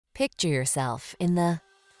Picture yourself in the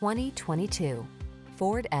 2022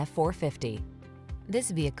 Ford F-450.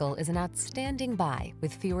 This vehicle is an outstanding buy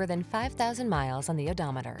with fewer than 5,000 miles on the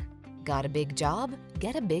odometer. Got a big job?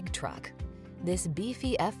 Get a big truck. This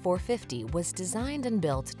beefy F-450 was designed and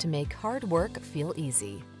built to make hard work feel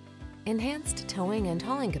easy. Enhanced towing and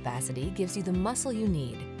hauling capacity gives you the muscle you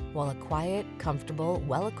need, while a quiet, comfortable,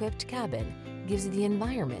 well-equipped cabin gives you the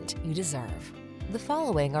environment you deserve. The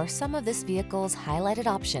following are some of this vehicle's highlighted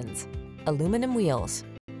options: aluminum wheels,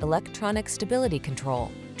 electronic stability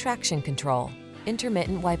control, traction control,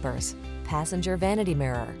 intermittent wipers, passenger vanity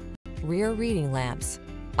mirror, rear reading lamps,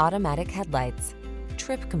 automatic headlights,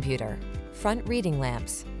 trip computer, front reading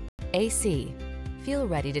lamps, AC. Feel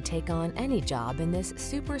ready to take on any job in this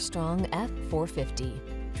super strong F-450.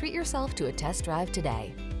 Treat yourself to a test drive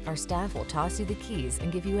today. Our staff will toss you the keys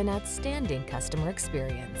and give you an outstanding customer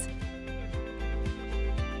experience.